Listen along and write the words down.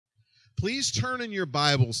Please turn in your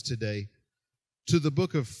Bibles today to the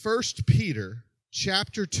book of 1 Peter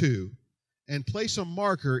chapter 2 and place a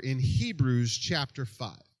marker in Hebrews chapter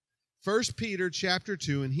 5. 1 Peter chapter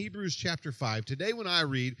 2 and Hebrews chapter 5. Today when I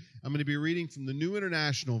read, I'm going to be reading from the New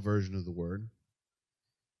International Version of the Word.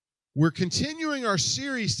 We're continuing our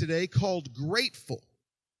series today called Grateful.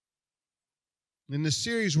 In this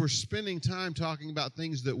series, we're spending time talking about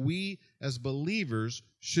things that we as believers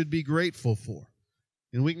should be grateful for.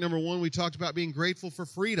 In week number 1, we talked about being grateful for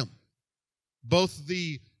freedom. Both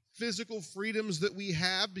the physical freedoms that we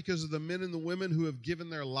have because of the men and the women who have given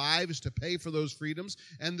their lives to pay for those freedoms,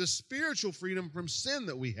 and the spiritual freedom from sin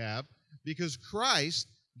that we have because Christ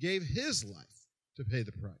gave his life to pay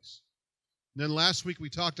the price. And then last week we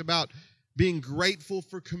talked about being grateful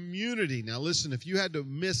for community. Now listen, if you had to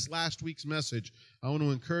miss last week's message, I want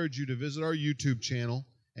to encourage you to visit our YouTube channel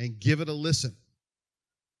and give it a listen.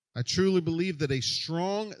 I truly believe that a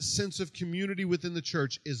strong sense of community within the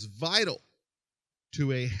church is vital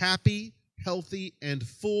to a happy, healthy, and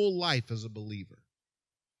full life as a believer.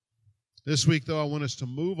 This week, though, I want us to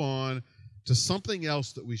move on to something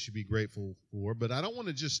else that we should be grateful for, but I don't want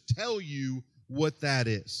to just tell you what that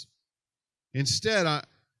is. Instead,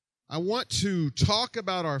 I want to talk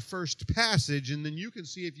about our first passage, and then you can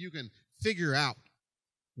see if you can figure out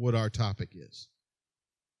what our topic is.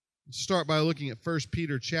 Let's start by looking at 1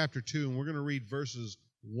 Peter chapter 2, and we're going to read verses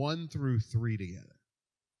 1 through 3 together.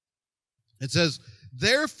 It says,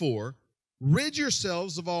 "Therefore, rid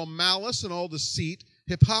yourselves of all malice and all deceit,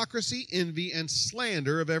 hypocrisy, envy, and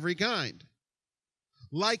slander of every kind.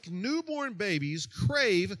 Like newborn babies,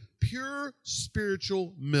 crave pure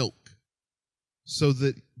spiritual milk, so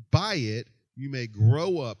that by it you may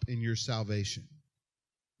grow up in your salvation,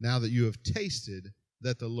 now that you have tasted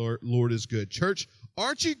that the Lord is good." Church,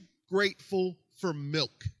 aren't you grateful for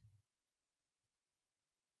milk?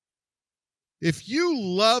 If you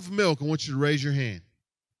love milk, I want you to raise your hand.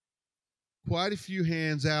 Quite a few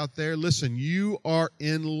hands out there. Listen, you are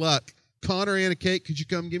in luck. Connor, Anna Kate, could you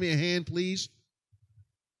come give me a hand, please?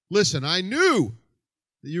 Listen, I knew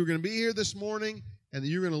that you were going to be here this morning and that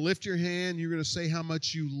you were going to lift your hand. You're going to say how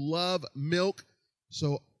much you love milk.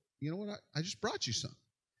 So, you know what? I just brought you some.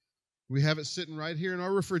 We have it sitting right here in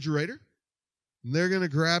our refrigerator. And they're going to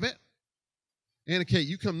grab it. Anna Kate,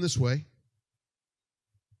 you come this way.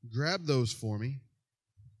 Grab those for me.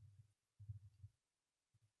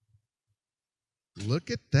 Look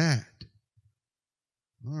at that.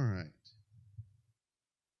 All right.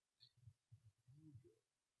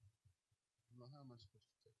 How am I supposed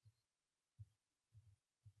to take it?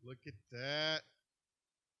 Look at that.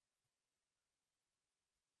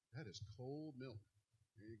 That is cold milk.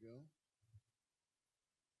 There you go.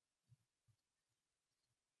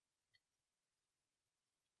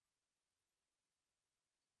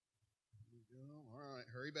 All right,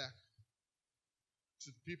 hurry back.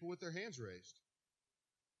 To the people with their hands raised.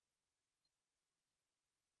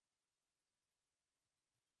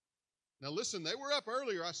 Now listen, they were up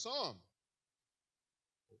earlier. I saw them.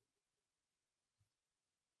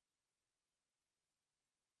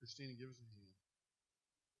 Christina, give us a hand.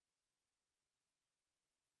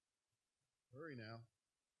 Hurry now.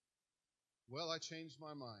 Well, I changed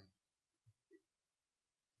my mind.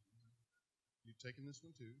 You taking this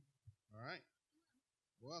one too? All right.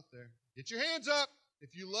 Go out there. Get your hands up.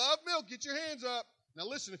 If you love milk, get your hands up. Now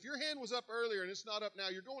listen, if your hand was up earlier and it's not up now,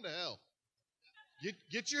 you're going to hell.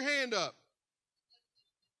 Get your hand up.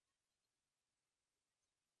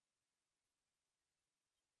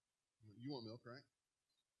 You want milk, right?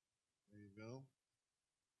 There you go.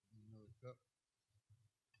 Another cup.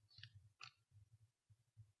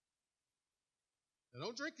 Now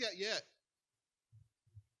don't drink that yet.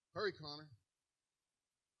 Hurry, Connor.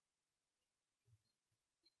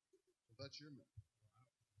 That's your milk.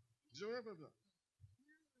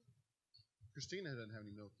 Christina doesn't have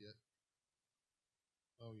any milk yet.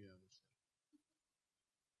 Oh, yeah.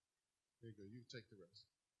 There you go. You can take the rest.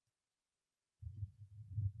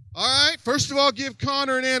 All right. First of all, give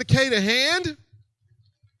Connor and Anna Kate a hand.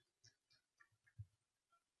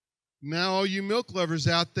 Now, all you milk lovers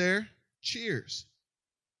out there, cheers.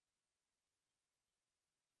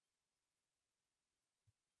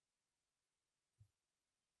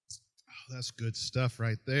 That's good stuff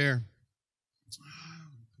right there.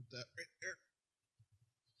 Put that right there.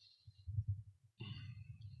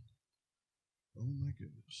 Oh, my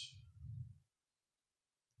goodness.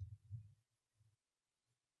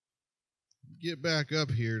 Get back up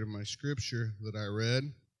here to my scripture that I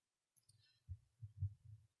read.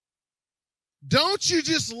 Don't you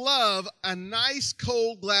just love a nice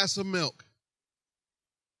cold glass of milk?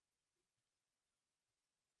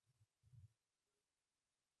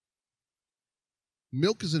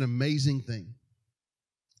 Milk is an amazing thing.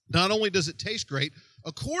 Not only does it taste great,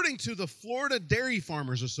 according to the Florida Dairy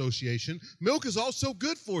Farmers Association, milk is also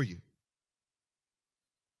good for you.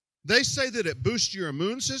 They say that it boosts your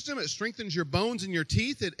immune system, it strengthens your bones and your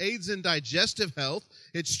teeth, it aids in digestive health,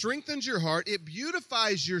 it strengthens your heart, it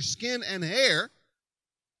beautifies your skin and hair.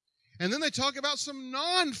 And then they talk about some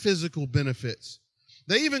non-physical benefits.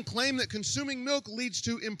 They even claim that consuming milk leads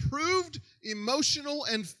to improved emotional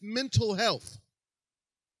and mental health,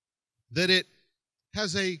 that it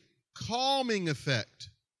has a calming effect,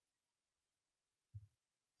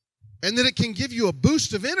 and that it can give you a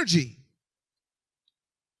boost of energy.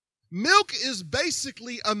 Milk is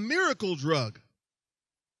basically a miracle drug.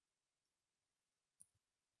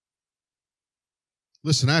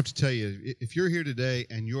 Listen, I have to tell you, if you're here today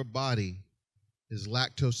and your body is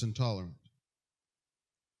lactose intolerant,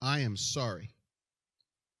 I am sorry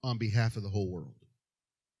on behalf of the whole world.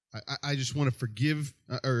 I just want to forgive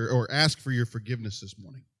or ask for your forgiveness this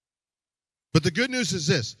morning. But the good news is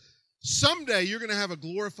this. Someday you're going to have a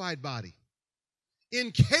glorified body,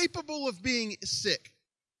 incapable of being sick,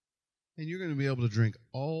 and you're going to be able to drink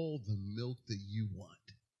all the milk that you want.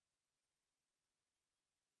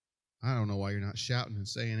 I don't know why you're not shouting and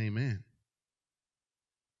saying amen.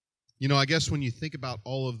 You know, I guess when you think about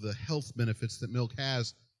all of the health benefits that milk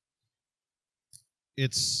has,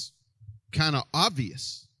 it's kind of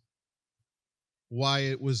obvious why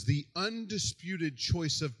it was the undisputed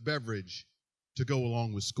choice of beverage to go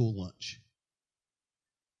along with school lunch.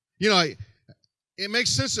 You know, it makes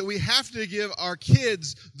sense that we have to give our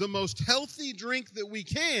kids the most healthy drink that we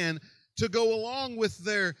can to go along with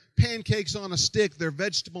their pancakes on a stick, their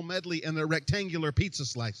vegetable medley, and their rectangular pizza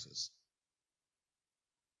slices.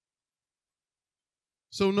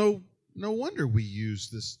 So no wonder we use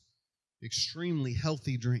this extremely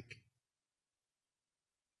healthy drink.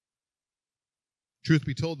 Truth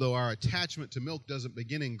be told, though, our attachment to milk doesn't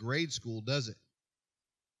begin in grade school, does it?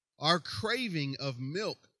 Our craving of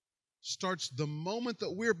milk starts the moment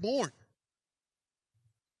that we're born.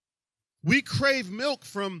 We crave milk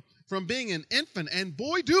from being an infant, and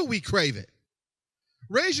boy, do we crave it.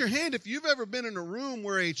 Raise your hand if you've ever been in a room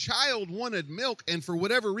where a child wanted milk and for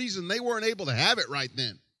whatever reason they weren't able to have it right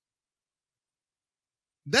then.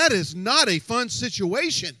 That is not a fun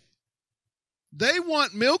situation. They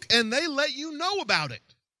want milk and they let you know about it.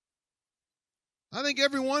 I think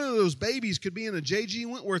every one of those babies could be in a J.G.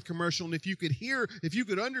 Wentworth commercial, and if you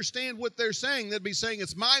could understand what they're saying, they'd be saying,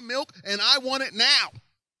 "It's my milk and I want it now."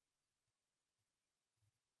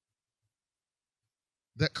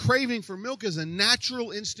 That craving for milk is a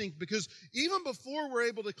natural instinct, because even before we're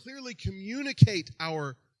able to clearly communicate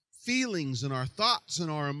our feelings and our thoughts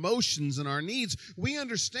and our emotions and our needs, we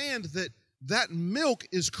understand that milk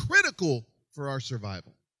is critical for our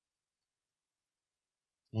survival.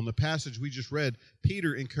 Well, in the passage we just read,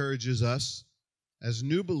 Peter encourages us as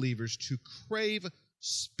new believers to crave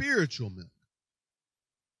spiritual milk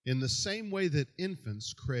in the same way that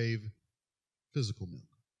infants crave physical milk.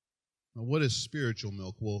 Now, what is spiritual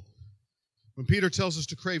milk? Well, when Peter tells us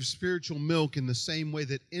to crave spiritual milk in the same way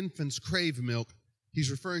that infants crave milk,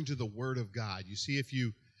 he's referring to the Word of God. You see, if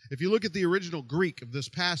you look at the original Greek of this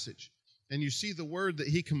passage, and you see the word that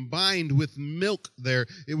he combined with milk there,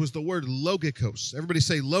 it was the word logikos. Everybody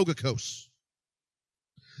say logikos.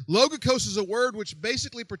 Logikos is a word which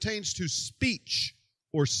basically pertains to speech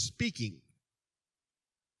or speaking.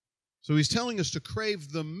 So he's telling us to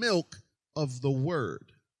crave the milk of the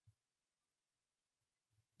Word.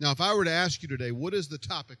 Now, if I were to ask you today, what is the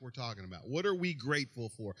topic we're talking about? What are we grateful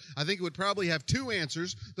for? I think it would probably have two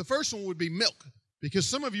answers. The first one would be milk, because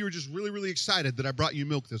some of you are just really, really excited that I brought you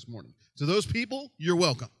milk this morning. To those people, you're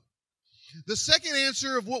welcome. The second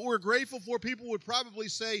answer of what we're grateful for, people would probably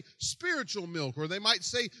say spiritual milk, or they might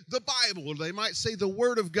say the Bible, or they might say the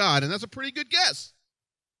Word of God, and that's a pretty good guess,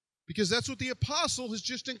 because that's what the apostle has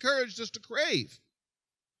just encouraged us to crave.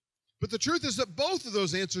 But the truth is that both of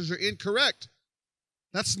those answers are incorrect.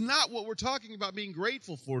 That's not what we're talking about being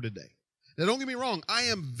grateful for today. Now, don't get me wrong, I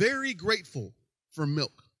am very grateful for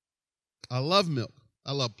milk. I love milk.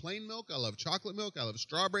 I love plain milk. I love chocolate milk. I love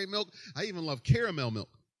strawberry milk. I even love caramel milk.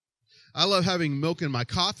 I love having milk in my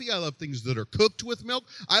coffee. I love things that are cooked with milk.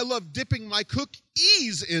 I love dipping my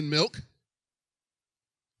cookies in milk.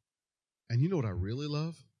 And you know what I really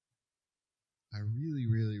love? I really,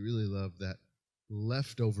 really, really love that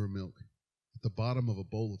leftover milk at the bottom of a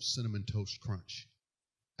bowl of Cinnamon Toast Crunch.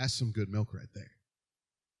 That's some good milk right there.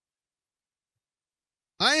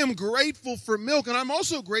 I am grateful for milk, and I'm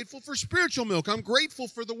also grateful for spiritual milk. I'm grateful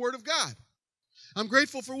for the Word of God. I'm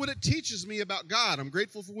grateful for what it teaches me about God. I'm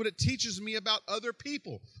grateful for what it teaches me about other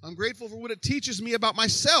people. I'm grateful for what it teaches me about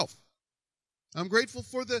myself. I'm grateful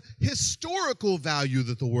for the historical value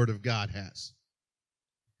that the Word of God has.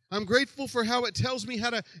 I'm grateful for how it tells me how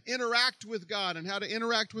to interact with God and how to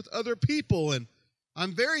interact with other people. And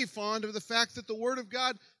I'm very fond of the fact that the Word of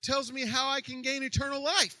God tells me how I can gain eternal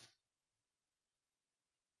life.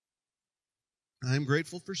 I'm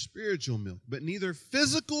grateful for spiritual milk, but neither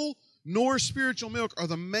physical nor spiritual milk are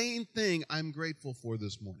the main thing I'm grateful for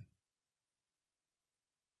this morning.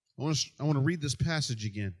 I want to read this passage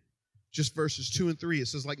again, just verses 2 and 3. It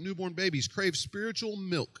says, like newborn babies, crave spiritual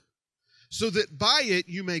milk, so that by it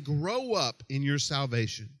you may grow up in your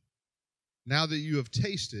salvation, now that you have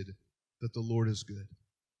tasted that the Lord is good.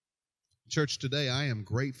 Church, today I am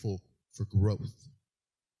grateful for growth.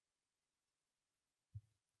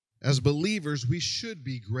 As believers, we should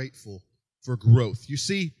be grateful for growth. You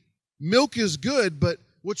see, milk is good, but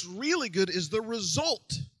what's really good is the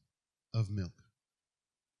result of milk.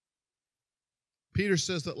 Peter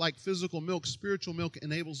says that like physical milk, spiritual milk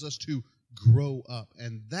enables us to grow up,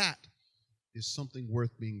 and that is something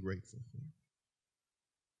worth being grateful for.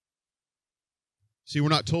 See, we're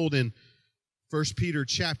not told in 1 Peter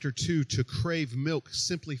chapter 2 to crave milk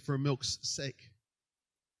simply for milk's sake.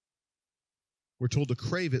 We're told to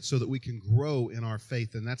crave it so that we can grow in our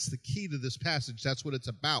faith, and that's the key to this passage. That's what it's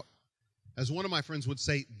about. As one of my friends would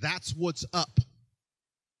say, that's what's up.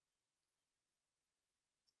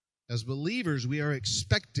 As believers, we are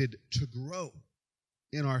expected to grow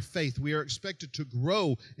in our faith. We are expected to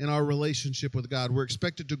grow in our relationship with God. We're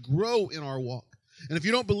expected to grow in our walk. And if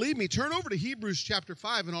you don't believe me, turn over to Hebrews chapter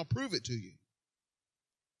 5 and I'll prove it to you.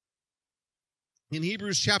 In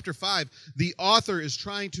Hebrews chapter 5, the author is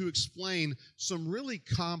trying to explain some really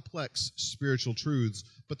complex spiritual truths,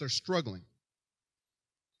 but they're struggling.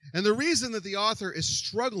 And the reason that the author is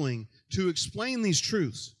struggling to explain these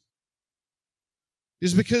truths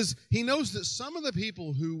is because he knows that some of the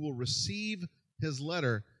people who will receive his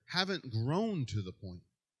letter haven't grown to the point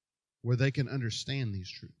where they can understand these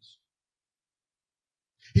truths.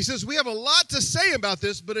 He says, we have a lot to say about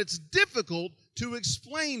this, but it's difficult to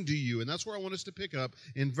explain to you. And that's where I want us to pick up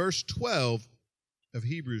in verse 12 of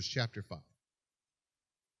Hebrews chapter 5.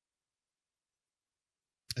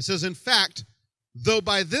 It says, in fact, though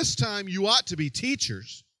by this time you ought to be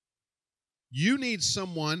teachers, you need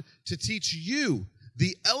someone to teach you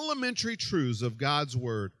the elementary truths of God's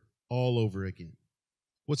word all over again.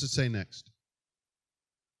 What's it say next?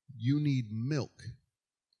 You need milk,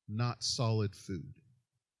 not solid food.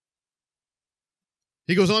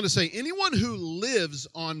 He goes on to say, anyone who lives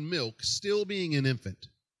on milk, still being an infant,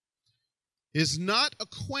 is not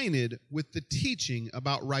acquainted with the teaching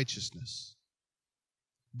about righteousness.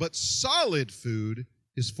 But solid food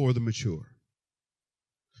is for the mature,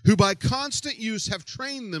 who by constant use have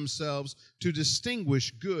trained themselves to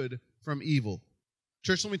distinguish good from evil.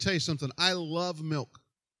 Church, let me tell you something. I love milk.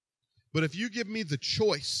 But if you give me the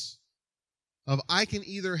choice of I can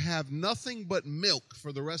either have nothing but milk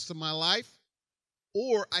for the rest of my life,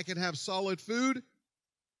 or I can have solid food,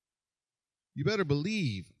 you better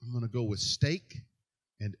believe I'm going to go with steak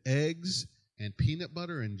and eggs and peanut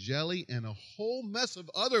butter and jelly and a whole mess of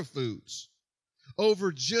other foods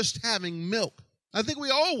over just having milk. I think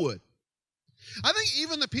we all would. I think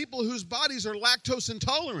even the people whose bodies are lactose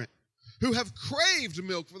intolerant, who have craved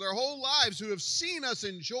milk for their whole lives, who have seen us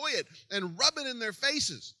enjoy it and rub it in their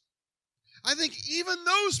faces, I think even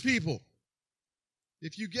those people,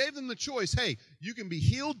 if you gave them the choice, hey, you can be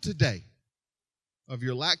healed today of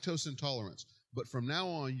your lactose intolerance, but from now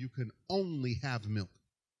on you can only have milk.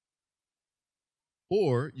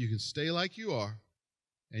 Or you can stay like you are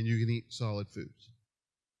and you can eat solid foods.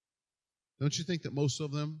 Don't you think that most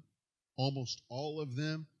of them, almost all of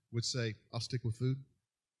them, would say, I'll stick with food?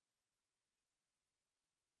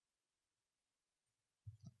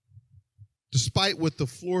 Despite what the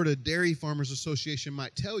Florida Dairy Farmers Association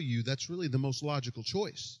might tell you, that's really the most logical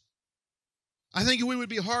choice. I think we would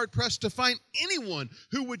be hard-pressed to find anyone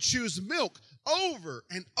who would choose milk over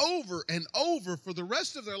and over and over for the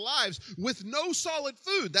rest of their lives with no solid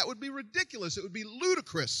food. That would be ridiculous. It would be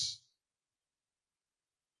ludicrous.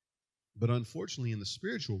 But unfortunately, in the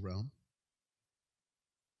spiritual realm,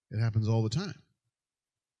 it happens all the time.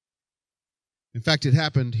 In fact, it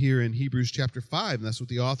happened here in Hebrews chapter 5, and that's what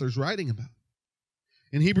the author's writing about.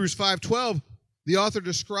 In Hebrews 5:12, the author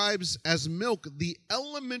describes as milk the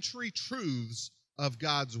elementary truths of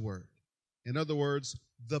God's word. In other words,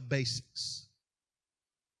 the basics.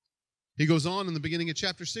 He goes on in the beginning of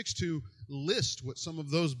chapter 6 to list what some of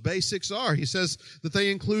those basics are. He says that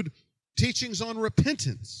they include teachings on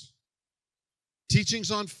repentance,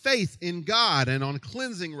 teachings on faith in God and on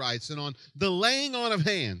cleansing rites and on the laying on of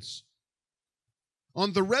hands,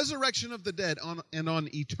 on the resurrection of the dead, and on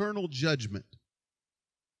eternal judgment.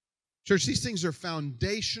 Church, these things are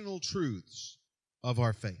foundational truths of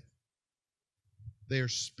our faith. They are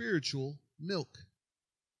spiritual milk.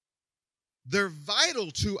 They're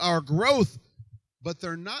vital to our growth, but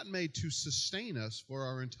they're not made to sustain us for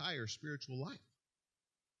our entire spiritual life.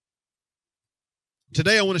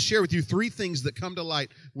 Today, I want to share with you 3 things that come to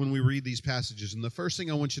light when we read these passages. And the first thing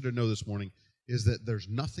I want you to know this morning is that there's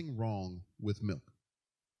nothing wrong with milk.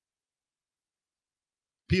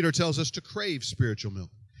 Peter tells us to crave spiritual milk.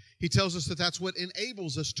 He tells us that that's what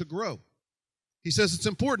enables us to grow. He says it's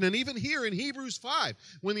important. And even here in Hebrews 5,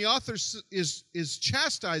 when the author is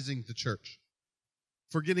chastising the church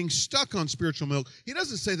for getting stuck on spiritual milk, he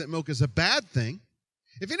doesn't say that milk is a bad thing.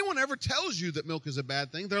 If anyone ever tells you that milk is a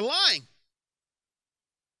bad thing, they're lying.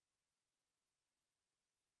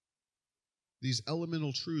 These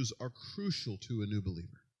elemental truths are crucial to a new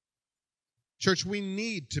believer. Church, we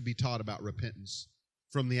need to be taught about repentance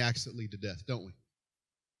from the acts that lead to death, don't we?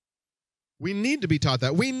 We need to be taught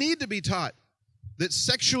that. We need to be taught that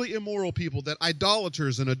sexually immoral people, that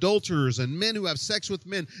idolaters and adulterers and men who have sex with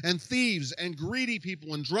men and thieves and greedy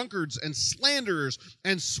people and drunkards and slanderers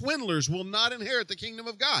and swindlers will not inherit the kingdom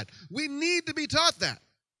of God. We need to be taught that.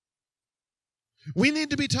 We need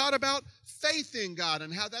to be taught about faith in God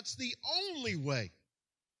and how that's the only way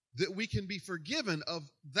that we can be forgiven of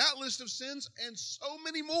that list of sins and so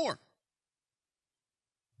many more.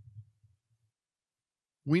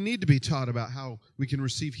 We need to be taught about how we can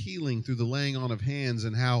receive healing through the laying on of hands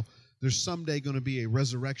and how there's someday going to be a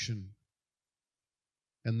resurrection.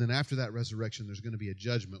 And then after that resurrection, there's going to be a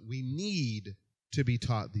judgment. We need to be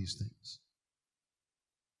taught these things.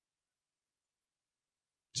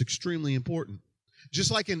 It's extremely important.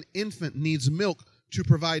 Just like an infant needs milk to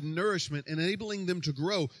provide nourishment, enabling them to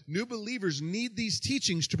grow, new believers need these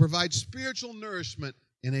teachings to provide spiritual nourishment,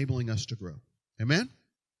 enabling us to grow. Amen?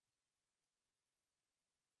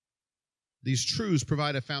 These truths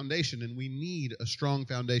provide a foundation, and we need a strong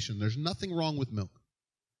foundation. There's nothing wrong with milk.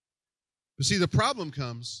 But see, the problem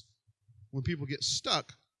comes when people get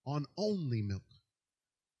stuck on only milk.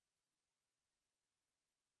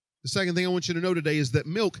 The second thing I want you to know today is that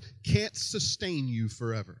milk can't sustain you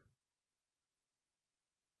forever.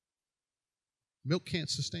 Milk can't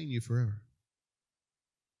sustain you forever.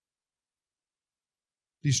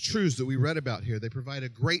 These truths that we read about here, they provide a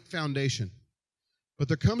great foundation. But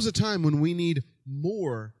there comes a time when we need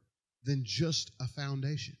more than just a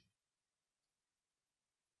foundation.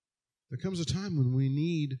 There comes a time when we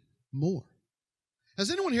need more. Has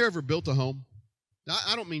anyone here ever built a home? Now,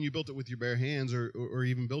 I don't mean you built it with your bare hands or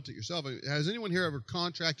even built it yourself. Has anyone here ever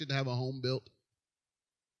contracted to have a home built?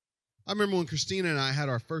 I remember when Christina and I had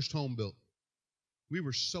our first home built. We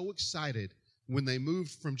were so excited when they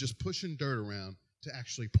moved from just pushing dirt around to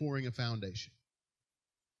actually pouring a foundation.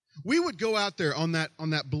 We would go out there on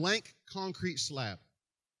that blank concrete slab,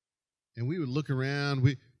 and we would look around.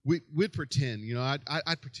 We'd pretend,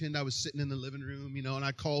 I'd pretend I was sitting in the living room, and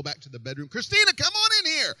I'd call back to the bedroom, Christina, come on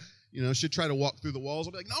in here. She'd try to walk through the walls.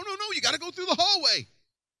 I'd be like, no, you got to go through the hallway,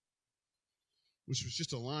 which was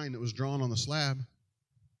just a line that was drawn on the slab.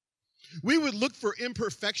 We would look for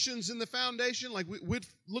imperfections in the foundation, like we'd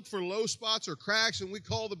look for low spots or cracks, and we'd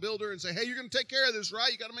call the builder and say, hey, you're going to take care of this,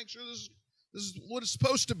 right? You got to make sure this is what it's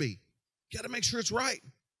supposed to be. You got to make sure it's right.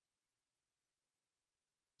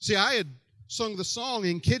 See, I had sung the song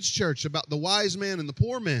in kids' church about the wise man and the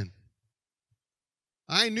poor man.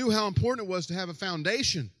 I knew how important it was to have a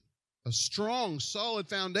foundation, a strong, solid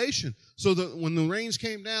foundation, so that when the rains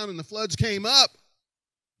came down and the floods came up,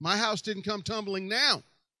 my house didn't come tumbling down.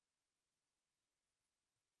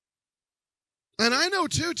 And I know,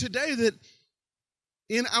 too, today that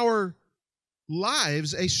in our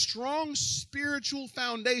lives, a strong spiritual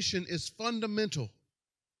foundation is fundamental.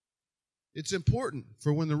 It's important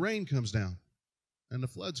for when the rain comes down and the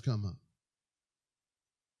floods come up.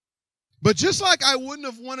 But just like I wouldn't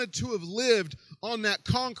have wanted to have lived on that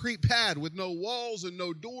concrete pad with no walls and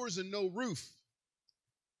no doors and no roof,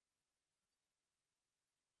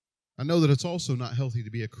 I know that it's also not healthy to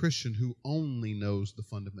be a Christian who only knows the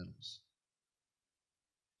fundamentals,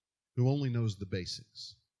 who only knows the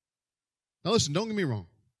basics. Now listen, don't get me wrong.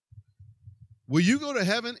 Will you go to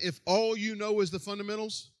heaven if all you know is the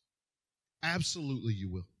fundamentals? Absolutely you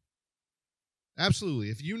will. Absolutely.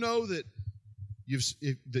 If you know that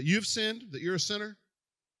you've sinned, that you're a sinner,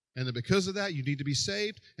 and that because of that you need to be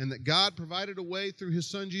saved, and that God provided a way through His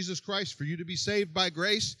Son Jesus Christ for you to be saved by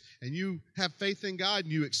grace, and you have faith in God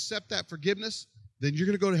and you accept that forgiveness, then you're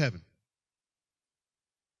going to go to heaven.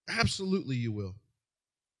 Absolutely you will.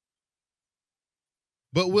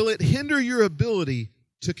 But will it hinder your ability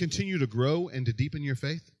to continue to grow and to deepen your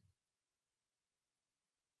faith?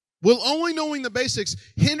 Will only knowing the basics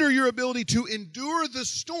hinder your ability to endure the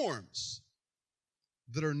storms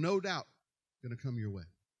that are no doubt going to come your way?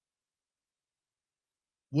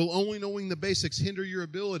 Will only knowing the basics hinder your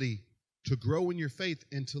ability to grow in your faith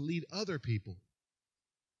and to lead other people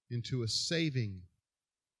into a saving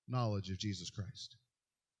knowledge of Jesus Christ?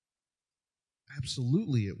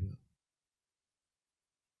 Absolutely it will.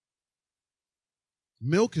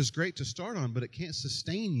 Milk is great to start on, but it can't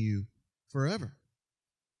sustain you forever.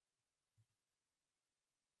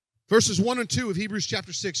 Verses 1 and 2 of Hebrews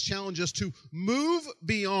chapter 6 challenge us to move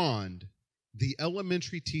beyond the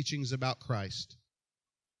elementary teachings about Christ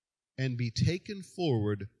and be taken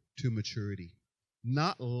forward to maturity,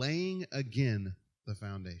 not laying again the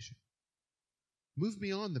foundation. Move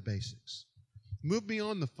beyond the basics. Move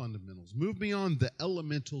beyond the fundamentals. Move beyond the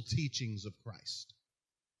elemental teachings of Christ.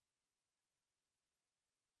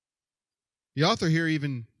 The author here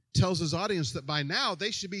even tells his audience that by now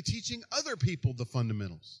they should be teaching other people the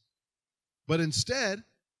fundamentals. But instead,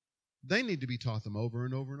 they need to be taught them over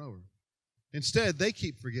and over and over. Instead, they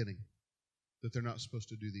keep forgetting that they're not supposed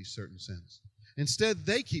to do these certain sins. Instead,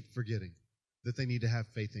 they keep forgetting that they need to have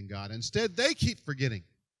faith in God. Instead, they keep forgetting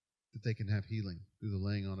that they can have healing through the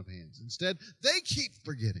laying on of hands. Instead, they keep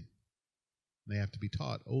forgetting they have to be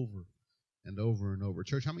taught over and over and over.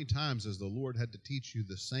 Church, how many times has the Lord had to teach you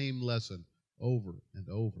the same lesson over and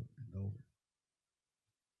over and over?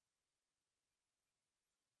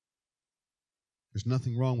 There's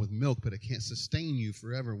nothing wrong with milk, but it can't sustain you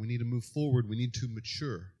forever. We need to move forward. We need to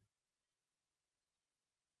mature.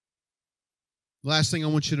 The last thing I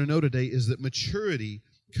want you to know today is that maturity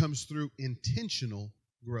comes through intentional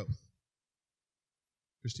growth.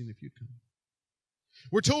 Christine, if you'd come.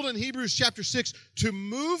 We're told in Hebrews chapter 6 to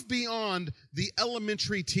move beyond the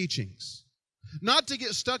elementary teachings, not to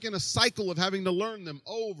get stuck in a cycle of having to learn them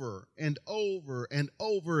over and over and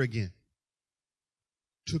over again,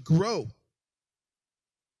 to grow.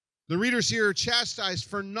 The readers here are chastised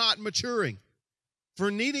for not maturing, for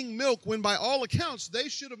needing milk when by all accounts they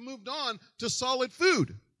should have moved on to solid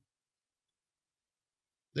food.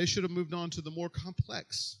 They should have moved on to the more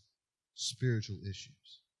complex spiritual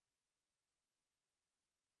issues.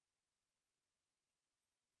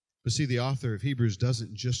 But see, the author of Hebrews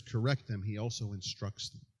doesn't just correct them, he also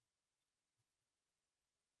instructs them.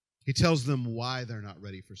 He tells them why they're not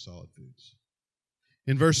ready for solid foods.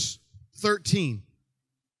 In verse 13,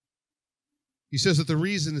 he says that the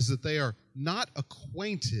reason is that they are not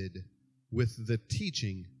acquainted with the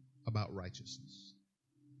teaching about righteousness.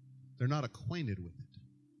 They're not acquainted with it.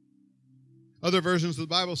 Other versions of the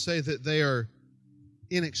Bible say that they are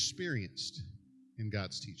inexperienced in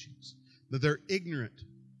God's teachings, that they're ignorant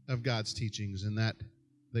of God's teachings, and that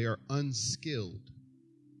they are unskilled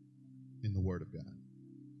in the Word of God.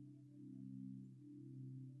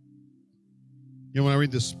 You know, when I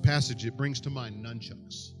read this passage, it brings to mind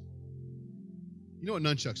nunchucks. You know what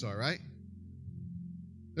nunchucks are, right?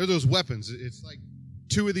 They're those weapons. It's like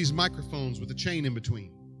two of these microphones with a chain in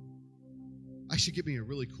between. I should get me a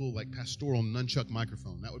really cool, like, pastoral nunchuck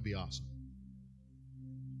microphone. That would be awesome.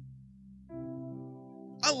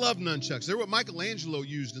 I love nunchucks. They're what Michelangelo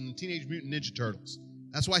used in the Teenage Mutant Ninja Turtles.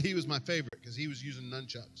 That's why he was my favorite, because he was using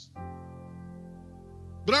nunchucks.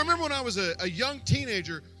 But I remember when I was a young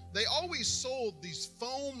teenager, they always sold these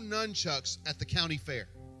foam nunchucks at the county fair.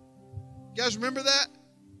 You guys remember that?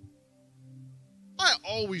 I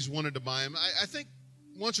always wanted to buy them. I think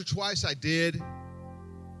once or twice I did.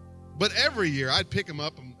 But every year I'd pick them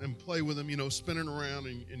up and play with them, you know, spinning around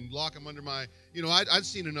and lock them under my, you know, I'd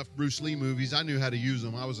seen enough Bruce Lee movies. I knew how to use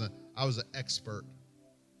them. I was an expert.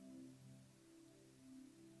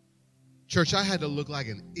 Church, I had to look like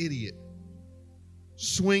an idiot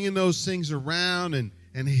swinging those things around and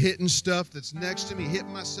hitting stuff that's next to me,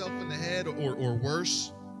 hitting myself in the head or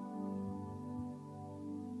worse.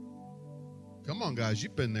 Come on, guys,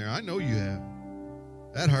 you've been there. I know you have.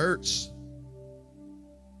 That hurts.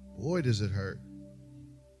 Boy, does it hurt.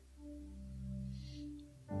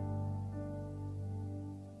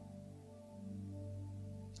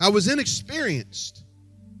 I was inexperienced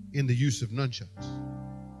in the use of nunchucks.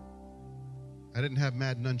 I didn't have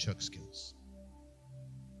mad nunchuck skills.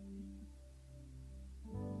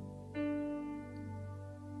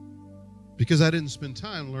 Because I didn't spend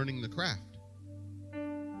time learning the craft.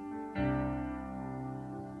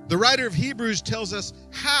 The writer of Hebrews tells us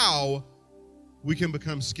how we can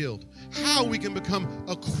become skilled, how we can become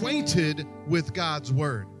acquainted with God's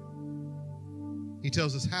Word. He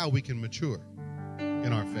tells us how we can mature.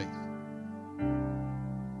 in our faith.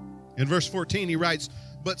 In verse 14, he writes,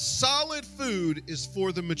 "But solid food is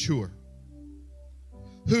for the mature,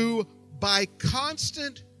 who by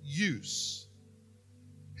constant use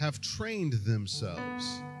have trained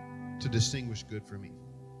themselves to distinguish good from evil."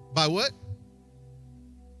 By what?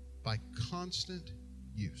 By constant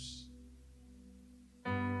use.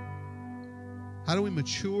 How do we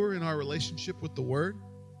mature in our relationship with the Word?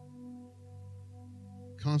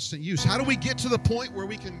 Constant use. How do we get to the point where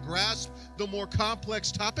we can grasp the more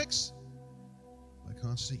complex topics? By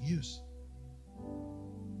constant use.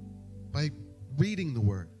 By reading the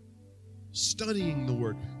Word, studying the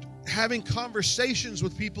Word, having conversations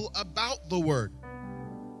with people about the Word,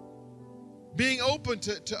 being open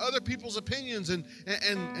to other people's opinions and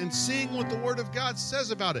seeing what the Word of God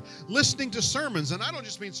says about it, listening to sermons. And I don't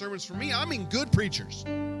just mean sermons for me, I mean good preachers.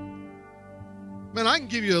 Man, I can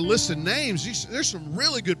give you a list of names. There's some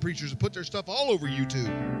really good preachers that put their stuff all over YouTube.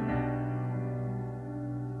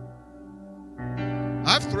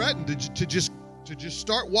 I've threatened to just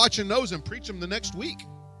start watching those and preach them the next week.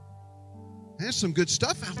 There's some good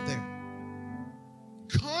stuff out there.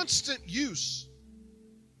 Constant use.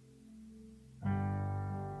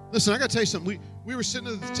 Listen, I got to tell you something. We were sitting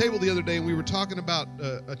at the table the other day and we were talking about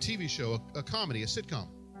a TV show, a comedy, a sitcom.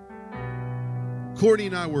 Courtney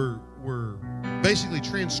and I were basically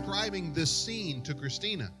transcribing this scene to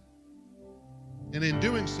Christina. And in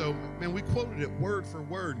doing so, man, we quoted it word for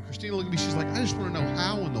word. And Christina looked at me, she's like, "I just want to know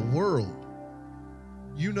how in the world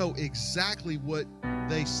you know exactly what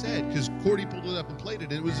they said." Because Courtney pulled it up and played it,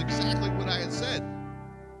 and it was exactly what I had said.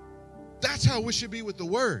 That's how we should be with the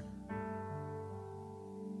Word.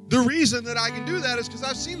 The reason that I can do that is because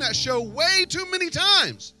I've seen that show way too many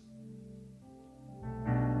times.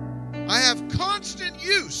 I have constant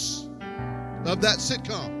use of that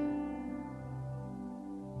sitcom.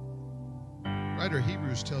 Writer of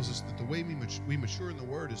Hebrews tells us that the way we mature in the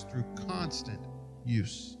Word is through constant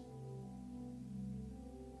use.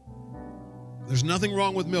 There's nothing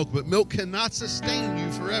wrong with milk, but milk cannot sustain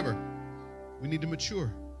you forever. We need to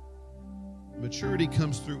mature. Maturity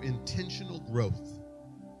comes through intentional growth,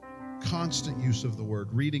 constant use of the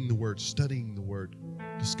Word, reading the Word, studying the Word,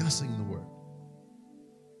 discussing the Word.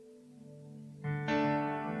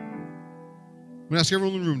 I'm going to ask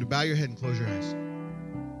everyone in the room to bow your head and close your eyes.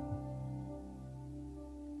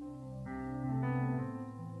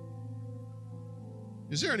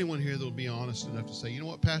 Is there anyone here that will be honest enough to say, "You know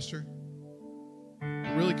what, Pastor? When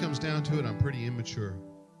it really comes down to it, I'm pretty immature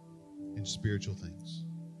in spiritual things.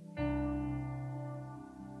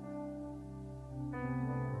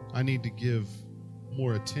 I need to give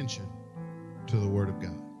more attention to the Word of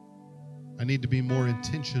God. I need to be more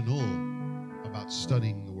intentional about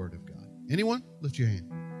studying the Word of God." Anyone? Lift your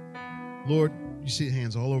hand. Lord, you see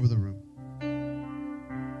hands all over the room.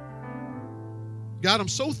 God, I'm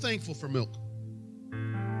so thankful for milk.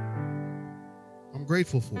 I'm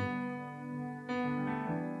grateful for it.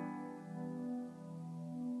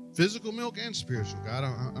 Physical milk and spiritual, God.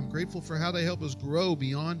 I'm grateful for how they help us grow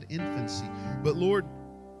beyond infancy. But Lord,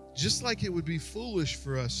 just like it would be foolish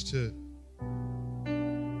for us to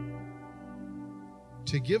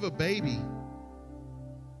give a baby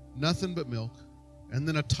nothing but milk, and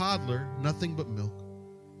then a toddler nothing but milk,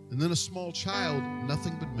 and then a small child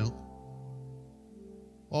nothing but milk,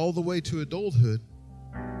 all the way to adulthood,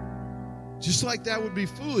 just like that would be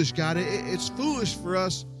foolish, God. It's foolish for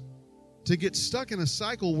us to get stuck in a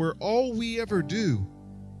cycle where all we ever do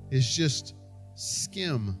is just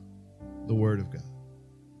skim the Word of God.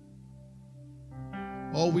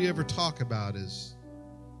 All we ever talk about is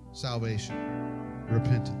salvation,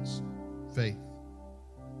 repentance, faith,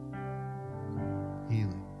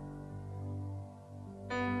 healing.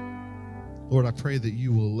 Lord, I pray that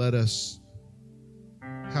you will let us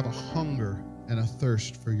have a hunger and a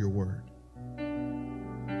thirst for your Word.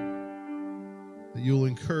 That you'll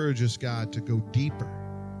encourage us, God, to go deeper,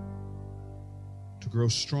 to grow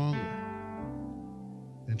stronger,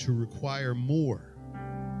 and to require more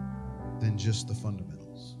than just the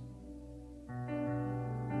fundamentals.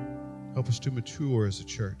 Help us to mature as a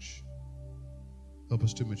church. Help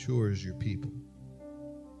us to mature as your people.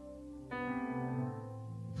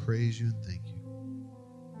 Praise you and thank you.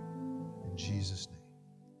 In Jesus' name.